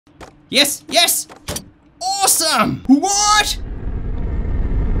Yes, yes! Awesome! What?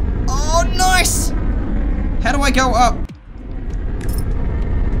 Oh, nice! How do I go up?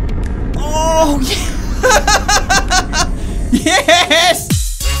 Oh, yeah. Yes!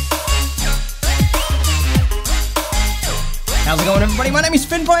 How's it going, everybody? My name is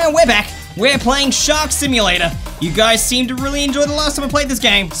Fynnpire and we're back. We're playing Shark Simulator. You guys seemed to really enjoy the last time I played this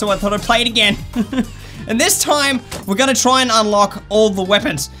game, so I thought I'd play it again. And this time, we're gonna try and unlock all the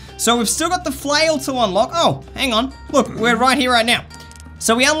weapons. So we've still got the flail to unlock. Oh, hang on. Look, we're right here right now.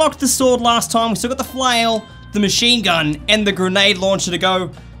 So we unlocked the sword last time. We still got the flail, the machine gun, and the grenade launcher to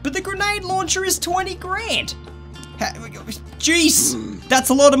go. But the grenade launcher is 20 grand. Jeez, that's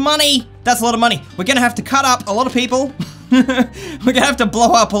a lot of money. That's a lot of money. We're gonna have to cut up a lot of people. We're gonna have to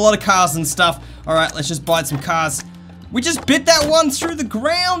blow up a lot of cars and stuff. All right, let's just buy some cars. We just bit that one through the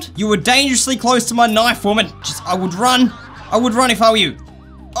ground. You were dangerously close to my knife, woman. I would run if I were you.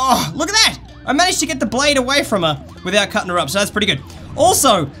 Oh, look at that. I managed to get the blade away from her without cutting her up, so that's pretty good.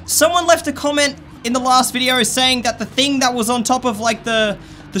 Also, someone left a comment in the last video saying that the thing that was on top of like the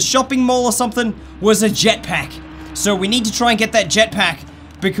shopping mall or something was a jetpack. So we need to try and get that jetpack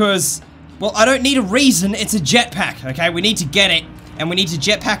because, well, I don't need a reason, it's a jetpack, okay? We need to get it, and we need to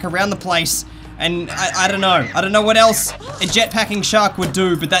jetpack around the place, and I don't know. I don't know what else a jetpacking shark would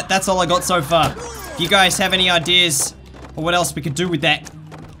do, but that's all I got so far. If you guys have any ideas or what else we could do with that,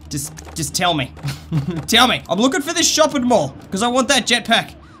 just tell me. Tell me. I'm looking for this shopping mall, because I want that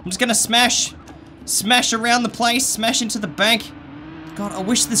jetpack. I'm just gonna smash around the place, smash into the bank. God, I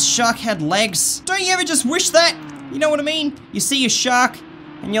wish this shark had legs. Don't you ever just wish that? You know what I mean? You see a shark,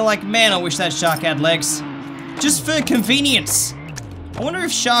 and you're like, man, I wish that shark had legs. Just for convenience. I wonder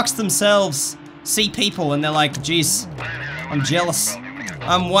if sharks themselves see people and they're like, geez, I'm jealous.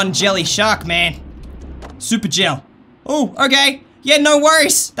 I'm one jelly shark, man. Super gel. Oh, okay. Yeah, no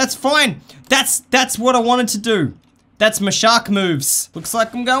worries. That's fine. That's what I wanted to do. That's my shark moves. Looks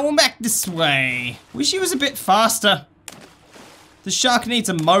like I'm going back this way. Wish he was a bit faster. The shark needs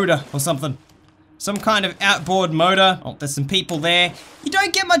a motor or something. Some kind of outboard motor. Oh, there's some people there. You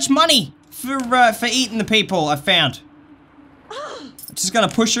don't get much money for eating the people, I found. I'm just gonna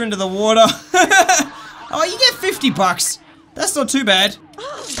push her into the water. Oh, you get 50 bucks. That's not too bad.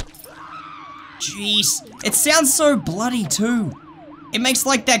 Jeez, it sounds so bloody too. It makes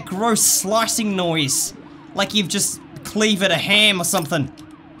like that gross slicing noise. Like you've just cleaved a ham or something.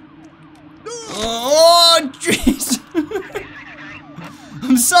 Oh, jeez.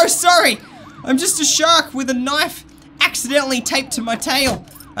 I'm so sorry. I'm just a shark with a knife accidentally taped to my tail.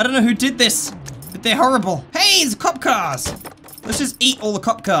 I don't know who did this, but they're horrible. Hey, it's cop cars. Let's just eat all the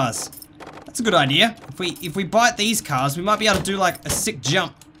cop cars. That's a good idea. If we bite these cars, we might be able to do like a sick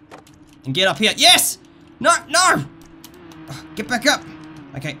jump and get up here. Yes! No, no! Oh, get back up.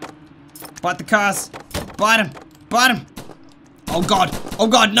 Okay. Bite the cars. Bite them. Bite them. Oh god. Oh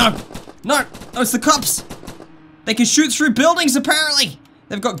god, no. No. No, it's the cops. They can shoot through buildings apparently.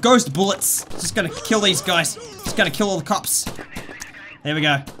 They've got ghost bullets. Just gonna kill these guys. Just gonna kill all the cops. There we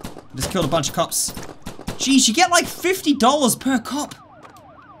go. Just killed a bunch of cops. Jeez, you get like $50 per cop.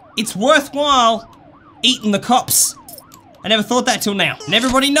 It's worthwhile eating the cops. I never thought that till now. And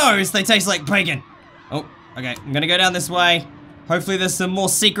everybody knows they taste like bacon. Oh, okay. I'm gonna go down this way. Hopefully there's some more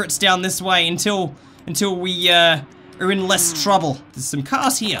secrets down this way until we are in less trouble. There's some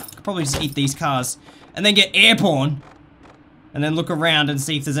cars here. Could probably just eat these cars. And then get airborne. And then look around and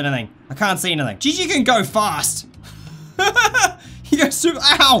see if there's anything. I can't see anything. Jeez, you can go fast. You go super,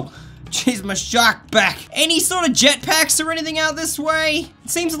 ow! Jeez, my shark back. Any sort of jetpacks or anything out this way? It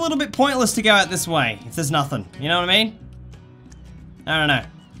seems a little bit pointless to go out this way if there's nothing. You know what I mean? I don't know.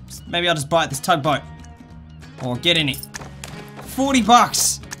 Maybe I'll just bite this tugboat. Or get in it. 40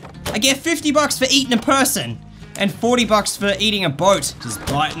 bucks. I get 50 bucks for eating a person. And 40 bucks for eating a boat. Just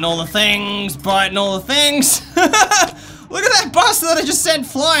biting all the things, biting all the things. Look at that bus that I just sent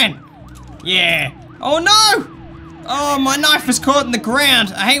flying. Yeah. Oh no! Oh, my knife was caught in the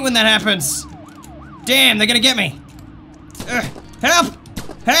ground. I hate when that happens. Damn, they're gonna get me. Help!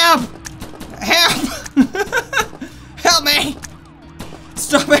 Help! Help! Help me!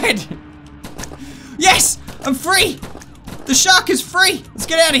 Stop it! Yes! I'm free! The shark is free! Let's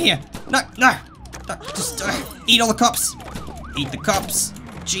get out of here! No, no! No, just eat all the cops. Eat the cops.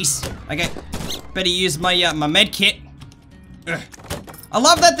 Jeez. Okay. Better use my my med kit. I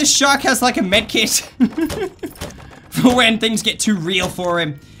love that the shark has like a med kit. For when things get too real for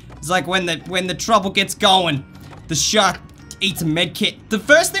him. It's like when the trouble gets going, the shark eats a med kit. The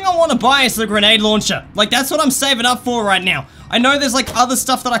first thing I want to buy is the grenade launcher. Like, that's what I'm saving up for right now. I know there's like other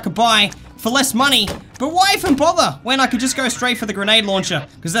stuff that I could buy for less money, but why even bother when I could just go straight for the grenade launcher?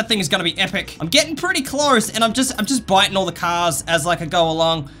 Because that thing is gonna be epic. I'm getting pretty close, and I'm just biting all the cars as like I go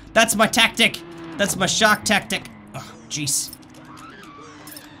along. That's my tactic. That's my shark tactic. Oh, jeez.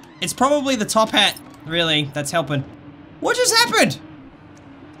 It's probably the top hat, really, that's helping. What just happened?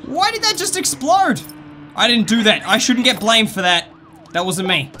 Why did that just explode? I didn't do that. I shouldn't get blamed for that. That wasn't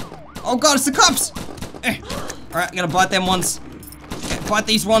me. Oh god, it's the cops! Alright, I'm gonna bite them ones. Okay, bite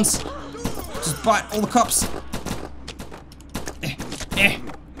these ones. Just bite all the cops.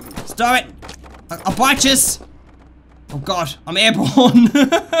 Stop it! I'll bite yous! Oh god, I'm airborne.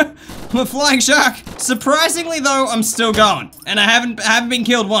 I'm a flying shark. Surprisingly though, I'm still going. And I haven't been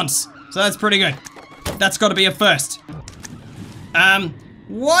killed once. So that's pretty good. That's gotta be a first.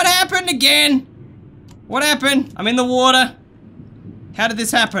 What happened again? What happened? I'm in the water. How did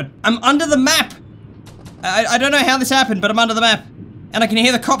this happen? I'm under the map. I don't know how this happened, but I'm under the map. And I can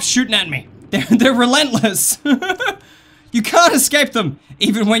hear the cops shooting at me. They're relentless. You can't escape them.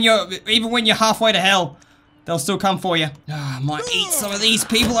 Even when you're halfway to hell, they'll still come for you. I might eat some of these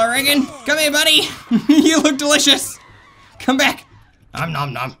people, I reckon. Come here, buddy. You look delicious. Come back. Nom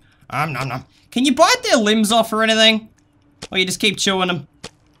nom nom. Nom nom. Can you bite their limbs off or anything? Or you just keep chewing them?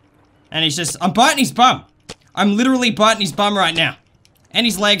 And he's just, I'm biting his bum. I'm literally biting his bum right now. And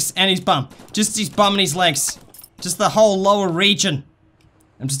his legs and his bum. Just his bum and his legs. Just the whole lower region.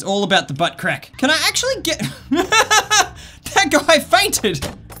 I'm just all about the butt crack. Can I actually get... That guy fainted.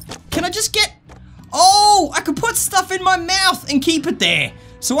 Can I just get... Oh, I could put stuff in my mouth and keep it there.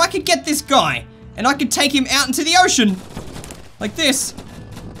 So I could get this guy. And I could take him out into the ocean. Like this.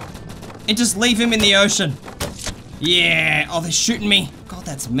 And just leave him in the ocean. Yeah. Oh, they're shooting me. God,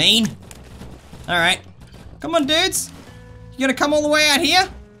 that's mean. Alright. Come on, dudes. You gonna come all the way out here?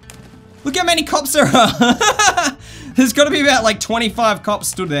 Look how many cops there are. There's gotta be about like 25 cops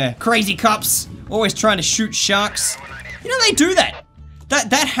stood there. Crazy cops. Always trying to shoot sharks. You know, they do that.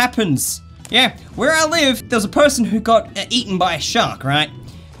 That happens. Yeah, where I live, there was a person who got eaten by a shark, right?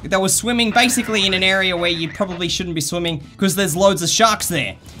 That was swimming basically in an area where you probably shouldn't be swimming because there's loads of sharks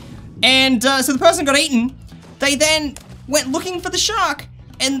there. And so the person got eaten. They then went looking for the shark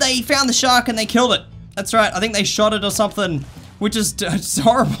and they found the shark and they killed it. That's right, I think they shot it or something, which is it's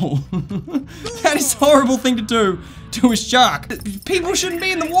horrible. That is a horrible thing to do to a shark. People shouldn't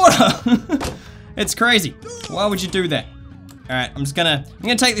be in the water. It's crazy. Why would you do that? Alright, I'm gonna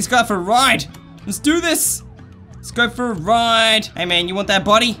take this guy for a ride. Let's do this. Let's go for a ride. Hey man, you want that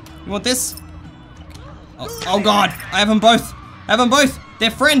body? You want this? Oh god, I have them both. I have them both. They're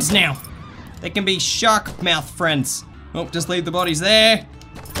friends now. They can be shark mouth friends. Oh, just leave the bodies there.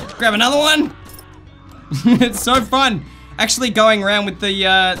 Grab another one. It's so fun. Actually going around with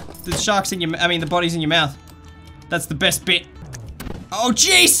the sharks in your, I mean the bodies in your mouth. That's the best bit. Oh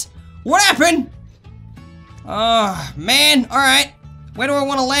jeez! What happened? Oh man, alright. Where do I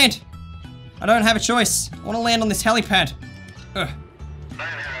want to land? I don't have a choice. I want to land on this helipad. Ugh.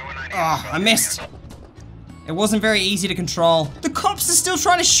 Oh, I missed. It wasn't very easy to control. The cops are still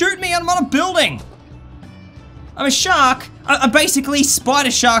trying to shoot me. I'm on a building. I'm a shark. I'm basically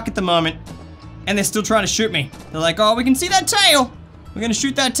spider shark at the moment. And they're still trying to shoot me. They're like, oh, we can see that tail. We're gonna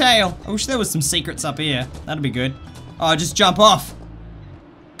shoot that tail. I wish there was some secrets up here. That'd be good. Oh, just jump off.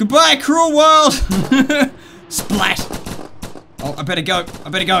 Goodbye, cruel world. Splat. Oh, I better go. I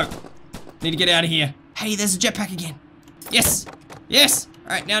better go. Need to get out of here. Hey, there's a jetpack again. Yes. Yes.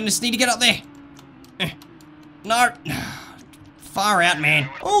 All right, now I just need to get up there. No. Far out, man.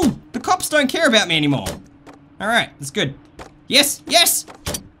 Oh, the cops don't care about me anymore. All right, that's good. Yes. Yes.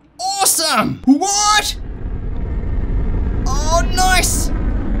 Awesome! What? Oh, nice!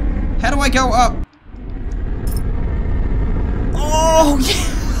 How do I go up? Oh,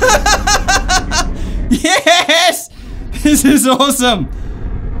 yeah. Yes! This is awesome.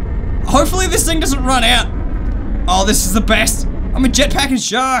 Hopefully this thing doesn't run out. Oh, this is the best. I'm a jetpacking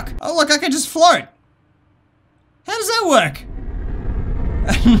shark. Oh, look, I can just float. How does that work?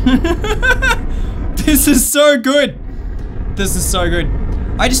 This is so good. This is so good.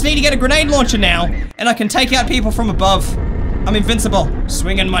 I just need to get a grenade launcher now, and I can take out people from above. I'm invincible.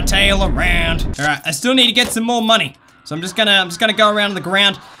 Swinging my tail around. All right, I still need to get some more money. So I'm just gonna go around the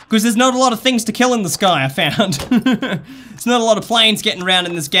ground, because there's not a lot of things to kill in the sky, I found. There's not a lot of planes getting around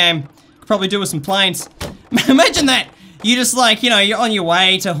in this game. Could probably do with some planes. Imagine that. You just like, you know, you're on your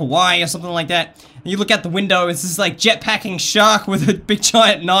way to Hawaii or something like that, and you look out the window, it's this like jetpacking shark with a big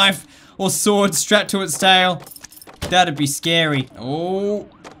giant knife or sword strapped to its tail. That'd be scary. Oh,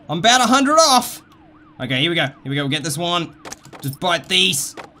 I'm about 100 off. Okay, here we go. Here we go. We'll get this one. Just bite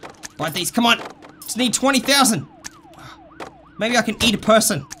these. Bite these. Come on. Just need 20,000. Maybe I can eat a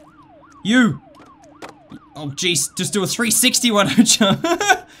person. You. Oh, jeez. Just do a 360, why don't you?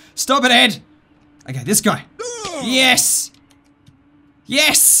 Stop it, Ed. Okay, this guy. Yes.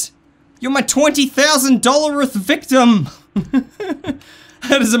 Yes. You're my $20,000 worth victim. That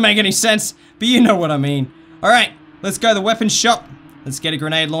doesn't make any sense, but you know what I mean. All right, let's go to the weapons shop. Let's get a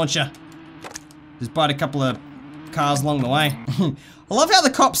grenade launcher. Just bite a couple of cars along the way. I love how the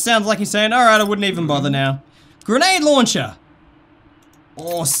cop sounds like he's saying, all right, I wouldn't even bother now. Grenade launcher.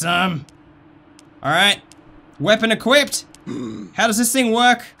 Awesome. All right, weapon equipped. How does this thing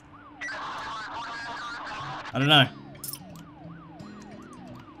work? I don't know.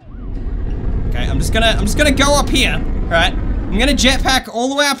 Okay, I'm just gonna go up here, right? I'm gonna jetpack all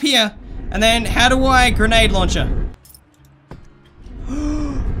the way up here, and then how do I grenade launcher?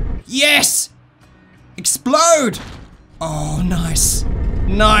 Yes! Explode! Oh, nice.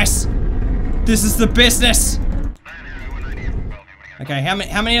 Nice. This is the business. Okay, how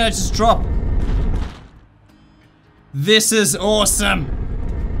many did I just drop? This is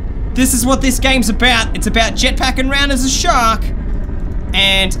awesome. This is what this game's about. It's about jetpacking around as a shark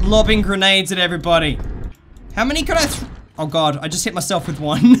and lobbing grenades at everybody. How many could I oh god, I just hit myself with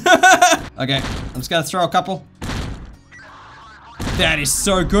one. Okay, I'm just gonna throw a couple. That is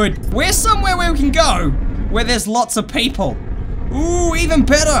so good. Where's somewhere where we can go where there's lots of people? Ooh, even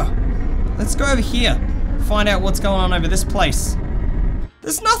better. Let's go over here. Find out what's going on over this place.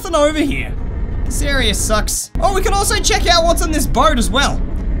 There's nothing over here. This area sucks. Oh, we can also check out what's on this boat as well.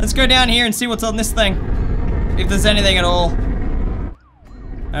 Let's go down here and see what's on this thing. If there's anything at all.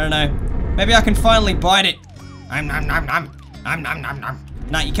 I don't know. Maybe I can finally bite it. Nom nom nom nom. Nom nom nom nom.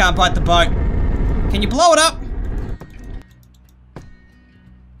 Nah, you can't bite the boat. Can you blow it up?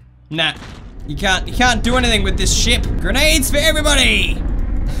 Nah. You can't do anything with this ship. Grenades for everybody!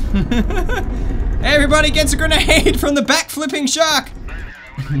 Everybody gets a grenade from the back-flipping shark!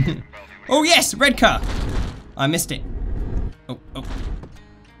 Oh yes, red car. I missed it. Oh.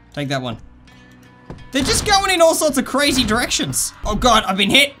 Take that one. They're just going in all sorts of crazy directions. Oh god, I've been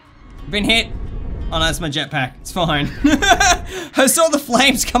hit. Oh no, that's my jetpack. It's fine. I saw the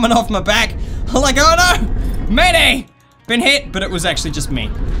flames coming off my back. I'm like, oh no! Mayday! Been hit, but it was actually just me.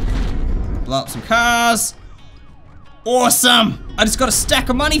 Blow up some cars. Awesome! I just got a stack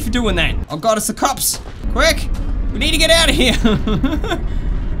of money for doing that. Oh god, it's the cops. Quick! We need to get out of here.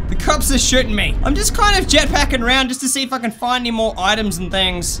 The cops are shooting me. I'm just kind of jetpacking around just to see if I can find any more items and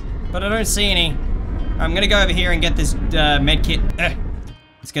things, but I don't see any. I'm gonna go over here and get this med kit.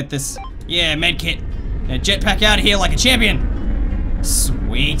 Let's get this. Yeah, med kit. Jetpack out of here like a champion.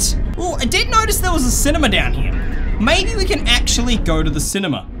 Sweet. Oh, I did notice there was a cinema down here. Maybe we can actually go to the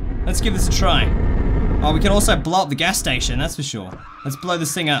cinema. Let's give this a try. Oh, we can also blow up the gas station, that's for sure. Let's blow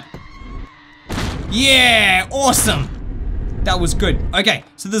this thing up. Yeah, awesome. That was good. Okay,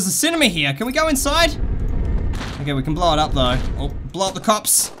 so there's a cinema here. Can we go inside? Okay, we can blow it up though. Oh, blow up the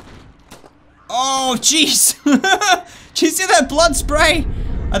cops. Oh, jeez. Did you see that blood spray?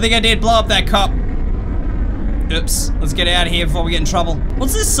 I think I did blow up that cop. Oops, let's get out of here before we get in trouble.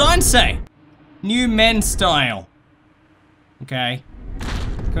 What's this sign say? New men style. Okay.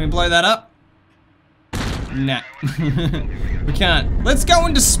 Can we blow that up? Nah. We can't. Let's go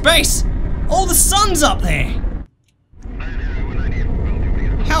into space. Oh, the sun's up there.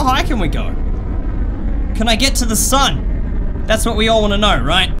 How high can we go? Can I get to the sun? That's what we all want to know,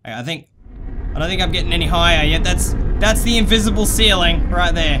 right? I don't think I'm getting any higher yet. That's the invisible ceiling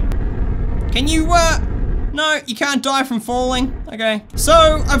right there. Can you, no, you can't die from falling. Okay.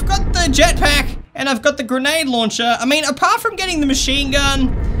 So, I've got the jetpack and I've got the grenade launcher. I mean, apart from getting the machine gun,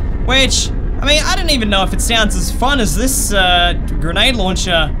 which, I mean, I don't even know if it sounds as fun as this, grenade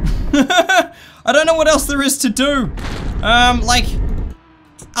launcher. I don't know what else there is to do. Like,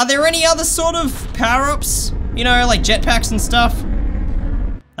 are there any other sort of power-ups? You know, like jetpacks and stuff?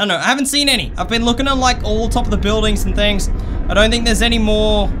 I don't know, I haven't seen any. I've been looking on like all top of the buildings and things. I don't think there's any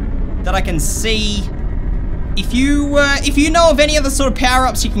more that I can see. If you know of any other sort of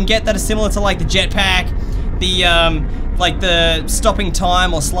power-ups you can get that are similar to like the jetpack, the, like the stopping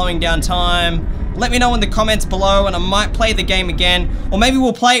time or slowing down time, let me know in the comments below and I might play the game again. Or maybe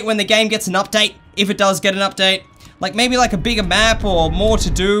we'll play it when the game gets an update, if it does get an update. Like maybe like a bigger map or more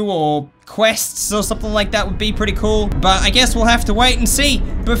to do or quests or something like that would be pretty cool. But I guess we'll have to wait and see.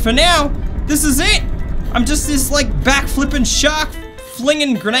 But for now, this is it. I'm just this like back-flipping shark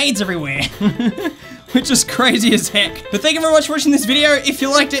flinging grenades everywhere. Which is crazy as heck. But thank you very much for watching this video. If you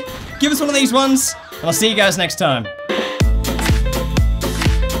liked it, give us one of these ones. And I'll see you guys next time.